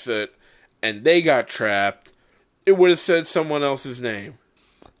no exit, and they got trapped, it would have said someone else's name.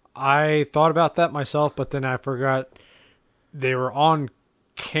 I thought about that myself, but then I forgot they were on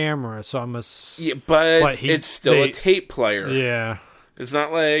camera, so I must... Yeah, but it's still a tape player. Yeah. It's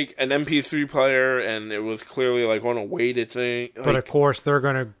not like an MP3 player, and it was clearly on a weighted thing. But of course, they're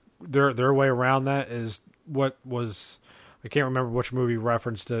gonna their way around that is what was... I can't remember which movie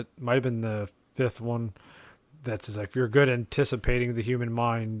referenced it. Might have been the 5th one. That says, if you're good at anticipating the human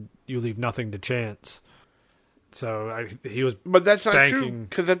mind, you leave nothing to chance. So he was... But that's not true,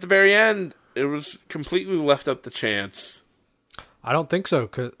 because at the very end, it was completely left up to chance. I don't think so.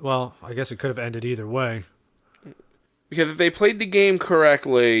 Well, I guess it could have ended either way. Because if they played the game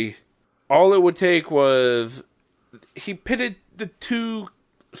correctly, all it would take was... He pitted the 2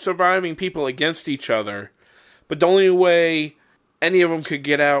 surviving people against each other, but the only way any of them could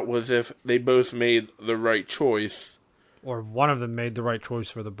get out was if they both made the right choice. Or one of them made the right choice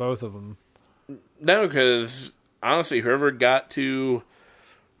for the both of them. No, because... Honestly, whoever got to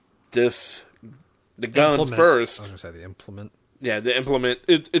the gun implement. first... I was going to say the implement. Yeah, the implement.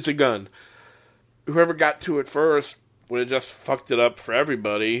 It's a gun. Whoever got to it first would have just fucked it up for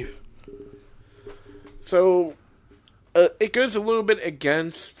everybody. So, it goes a little bit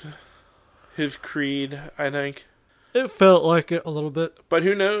against his creed, I think. It felt like it a little bit. But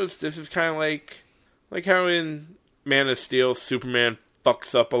who knows? This is kind of like how in Man of Steel, Superman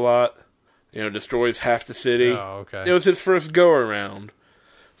fucks up a lot. Destroys half the city. Oh, okay. It was his first go-around.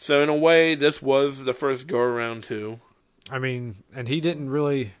 So, in a way, this was the first go-around, too. I mean, and he didn't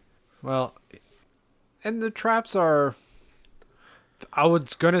really... Well, and the traps are... I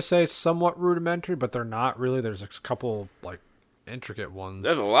was going to say somewhat rudimentary, but they're not really. There's a couple, intricate ones.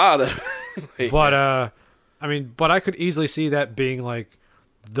 There's a lot of... But, but I could easily see that being,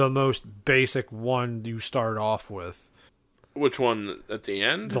 the most basic one you start off with. Which one at the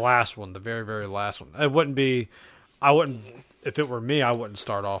end? The last one, the very, very last one. It wouldn't be... If it were me, I wouldn't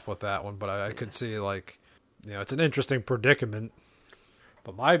start off with that one, but I could see, it's an interesting predicament.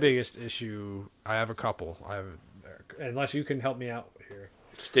 But my biggest issue... I have a couple. Unless you can help me out here.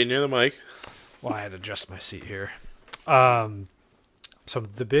 Stay near the mic. Well, I had to adjust my seat here. So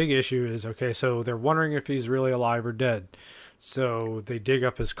the big issue is, okay, so they're wondering if he's really alive or dead. So they dig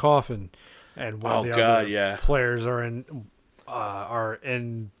up his coffin, and while other players are in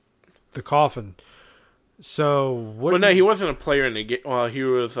the coffin. So well, no, he wasn't a player in the game. Well, he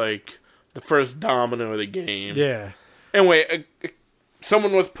was the first domino of the game. Yeah. Anyway,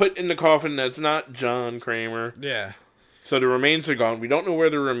 someone was put in the coffin that's not John Kramer. Yeah. So the remains are gone. We don't know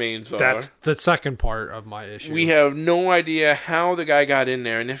where the remains are. That's the second part of my issue. We have no idea how the guy got in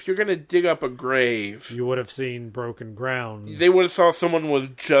there. And if you're going to dig up a grave... You would have seen broken ground. They would have saw someone was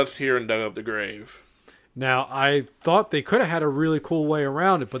just here and dug up the grave. Now, I thought they could have had a really cool way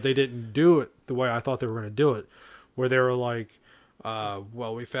around it, but they didn't do it the way I thought they were going to do it. Where they were like,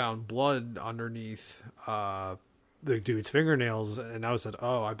 well, we found blood underneath the dude's fingernails. And I said,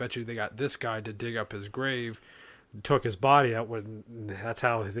 oh, I bet you they got this guy to dig up his grave. Took his body out. That's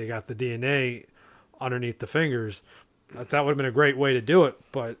how they got the DNA underneath the fingers. That would have been a great way to do it,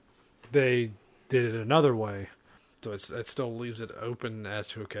 but they did it another way. So it still leaves it open as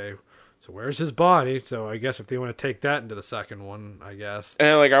to, okay, so where's his body? So I guess if they want to take that into the second one, I guess.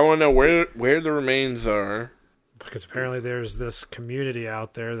 And I want to know where the remains are. Because apparently there's this community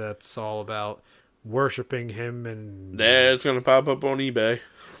out there that's all about worshiping him. And That's going to pop up on eBay.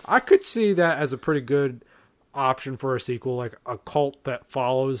 I could see that as a pretty good option for a sequel, like a cult that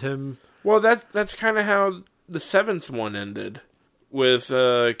follows him. Well, that's kind of how the seventh one ended, with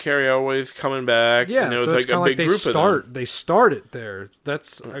Carrie Elways coming back. Yeah, and it was so it's like a big group of them. They start it there.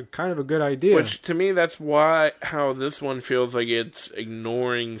 That's kind of a good idea. Which to me, that's how this one feels like it's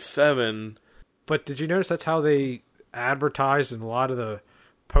ignoring 7. But did you notice that's how they advertised in a lot of the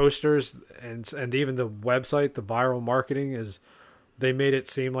posters and even the website, the viral marketing is. They made it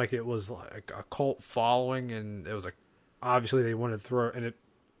seem like it was like a cult following, and it was obviously they wanted to throw, and it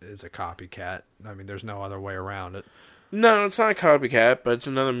is a copycat. I mean, there's no other way around it. No, it's not a copycat, but it's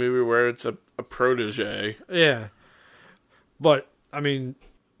another movie where it's a protege. Yeah, but I mean,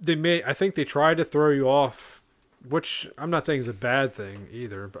 I think they tried to throw you off, which I'm not saying is a bad thing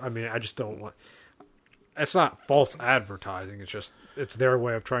either. But I mean, I just don't want. It's not false advertising. It's their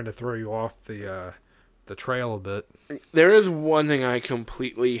way of trying to throw you off the trail a bit. There is one thing I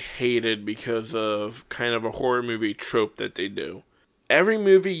completely hated because of kind of a horror movie trope that they do. Every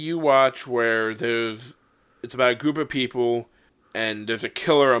movie you watch where it's about a group of people and there's a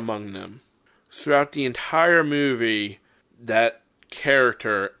killer among them. Throughout the entire movie, that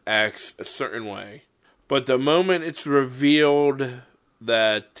character acts a certain way. But the moment it's revealed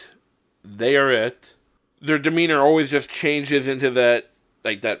that they are it, their demeanor always just changes into that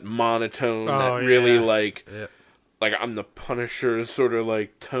monotone, like I'm the Punisher sort of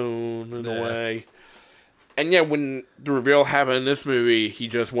like tone in a way. And yeah, when the reveal happened in this movie, he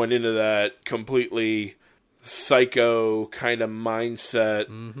just went into that completely psycho kind of mindset.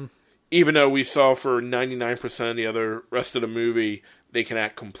 Mm-hmm. Even though we saw for 99% of the rest of the movie, they can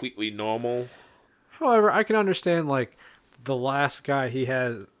act completely normal. However, I can understand like the last guy he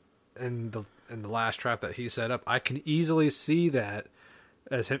had in the last trap that he set up. I can easily see that.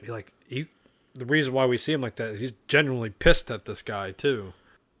 As him, the reason why we see him like that, he's genuinely pissed at this guy too.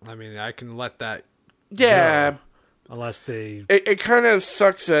 I mean, I can let that. Yeah, go, unless they. It kind of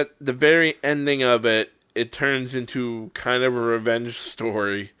sucks that the very ending of it turns into kind of a revenge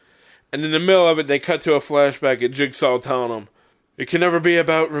story, and in the middle of it, they cut to a flashback at Jigsaw telling him, "It can never be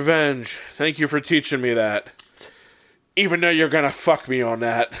about revenge. Thank you for teaching me that. Even though you're gonna fuck me on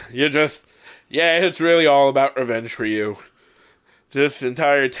that, it's really all about revenge for you." This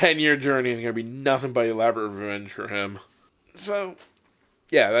entire 10-year journey is going to be nothing but elaborate revenge for him. So,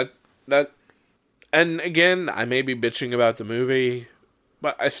 yeah, that... And again, I may be bitching about the movie,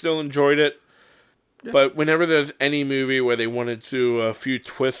 but I still enjoyed it. Yeah. But whenever there's any movie where they wanted to a few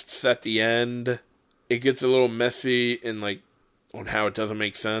twists at the end, it gets a little messy on how it doesn't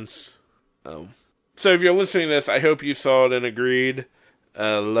make sense. So if you're listening to this, I hope you saw it and agreed.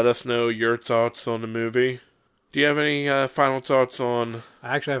 Let us know your thoughts on the movie. Do you have any final thoughts on...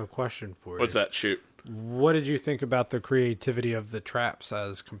 I actually have a question for you. What's that? Shoot. What did you think about the creativity of the traps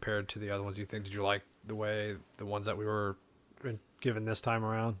as compared to the other ones? Did you like the ones that we were given this time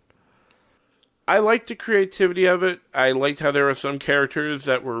around? I liked the creativity of it. I liked how there were some characters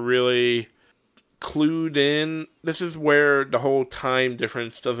that were really clued in. This is where the whole time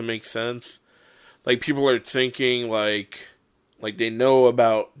difference doesn't make sense. Like, people are thinking, like they know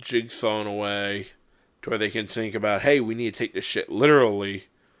about Jigsaw in a way... to where they can think about, hey, we need to take this shit literally.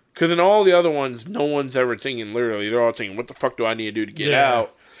 Because in all the other ones, no one's ever thinking literally. They're all thinking, what the fuck do I need to do to get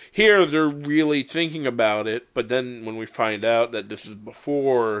out? Here, they're really thinking about it, but then when we find out that this is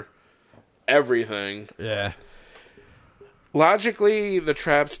before everything... Yeah. Logically, the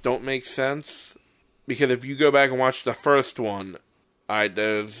traps don't make sense, because if you go back and watch the first one,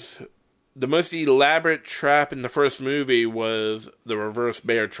 there's... The most elaborate trap in the first movie was the reverse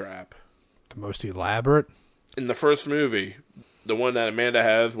bear trap. The most elaborate? In the first movie, the one that Amanda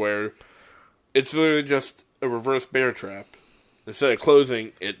has where it's literally just a reverse bear trap. instead of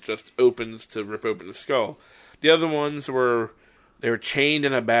closing, it just opens to rip open the skull. The other ones they were chained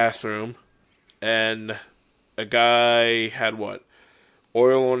in a bathroom, and a guy had what?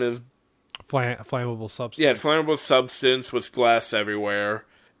 Oil on his... Flammable substance. Yeah, flammable substance with glass everywhere,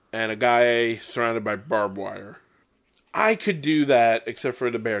 and a guy surrounded by barbed wire. I could do that, except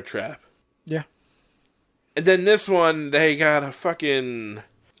for the bear trap. Yeah. And then this one, they got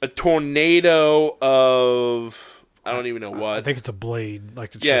a tornado of... I don't even know what. I think it's a blade.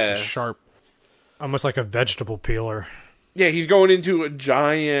 Like, it's just a sharp... Almost like a vegetable peeler. Yeah, he's going into a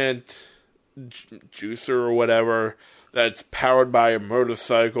giant juicer or whatever that's powered by a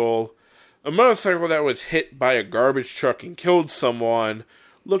motorcycle. A motorcycle that was hit by a garbage truck and killed someone.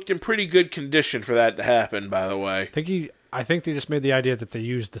 Looked in pretty good condition for that to happen, by the way. I think they just made the idea that they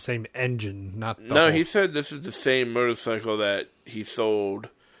used the same engine, not the No, he said this is the same motorcycle that he sold.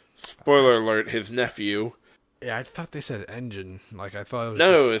 Spoiler alert, his nephew. Yeah, I thought they said engine. Like, I thought it was...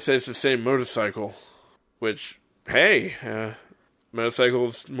 No, it says the same motorcycle. Which, hey,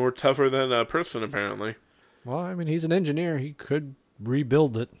 motorcycle's more tougher than a person, apparently. Well, I mean, he's an engineer. He could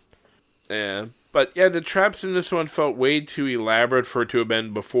rebuild it. Yeah. But, yeah, the traps in this one felt way too elaborate for it to have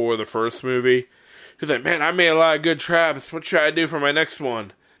been before the first movie. He's like, man, I made a lot of good traps. What should I do for my next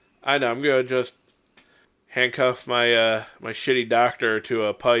one? I know, I'm going to just handcuff my my shitty doctor to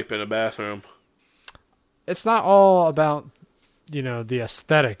a pipe in a bathroom. It's not all about, the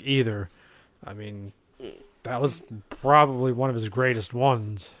aesthetic either. I mean, that was probably one of his greatest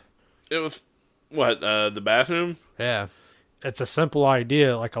ones. It was, the bathroom? Yeah. It's a simple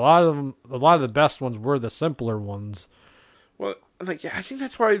idea. Like, a lot of the best ones were the simpler ones. Well, I think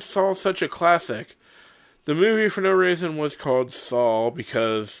that's why Saw's such a classic. The movie, for no reason, was called Saw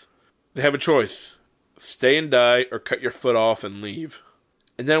because they have a choice. Stay and die, or cut your foot off and leave.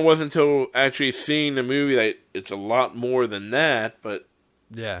 And then it wasn't until actually seeing the movie that it's a lot more than that, but...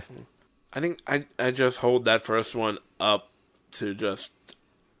 Yeah. I think I just hold that first one up to just...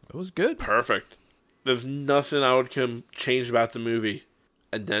 It was good. Perfect. There's nothing I would change about the movie.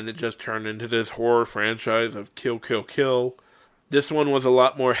 And then it just turned into this horror franchise of kill, kill, kill. This one was a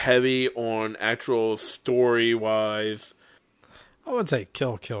lot more heavy on actual story-wise. I wouldn't say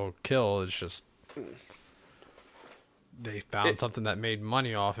kill, kill, kill. It's just... They found something that made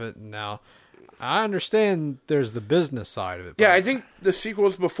money off it, and now... I understand there's the business side of it. Yeah, I think the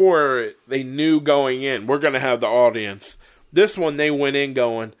sequels before, they knew going in, we're going to have the audience. This one, they went in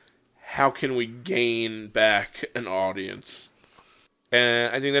going, how can we gain back an audience?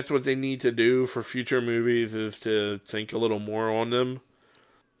 And I think that's what they need to do for future movies, is to think a little more on them.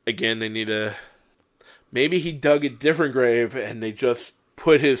 Again, they need to... Maybe he dug a different grave, and they just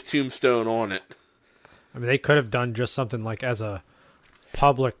put his tombstone on it. I mean, they could have done just something like as a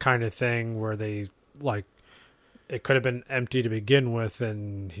public kind of thing where they, like, it could have been empty to begin with,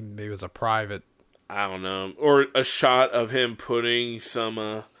 and maybe it was a private. I don't know. Or a shot of him putting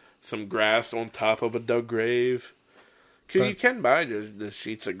some grass on top of a dug grave. Because you can buy just the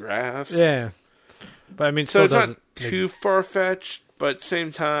sheets of grass. Yeah. But, I mean, so it's not too far-fetched, but at the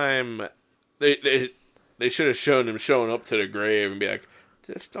same time, they should have shown him showing up to the grave and be like,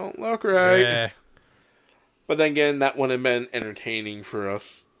 this don't look right. Yeah. But then again, that would have been entertaining for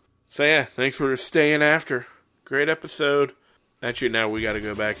us. So yeah, thanks for staying after. Great episode. Actually, now we got to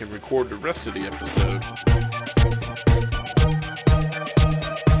go back and record the rest of the episode.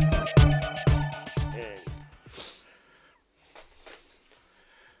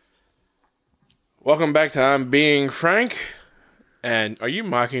 Welcome back to I'm Being Frank. And are you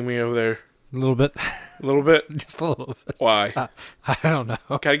mocking me over there? A little bit. A little bit? Just a little bit. Why? I don't know.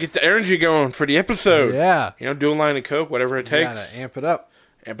 Gotta get the energy going for the episode. Yeah. Do a line of Coke, whatever it takes. Gotta amp it up.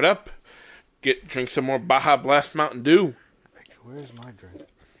 Amp it up. Drink some more Baja Blast Mountain Dew. Where's my drink?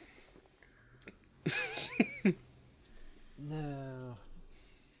 No.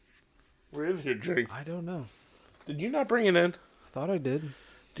 Where is your drink? I don't know. Did you not bring it in? I thought I did.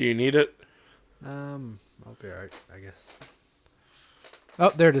 Do you need it? I'll be alright, I guess.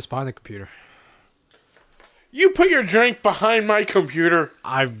 Oh, there it is, behind the computer. You put your drink behind my computer.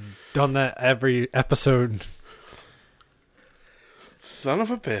 I've done that every episode. Son of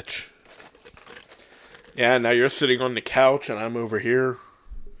a bitch. Yeah, now you're sitting on the couch and I'm over here.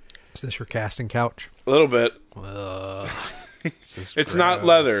 Is this your casting couch? A little bit. It's not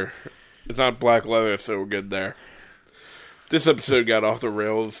leather. It's not black leather, so we're good there. This episode got off the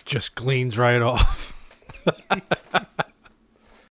rails. Just gleans right off.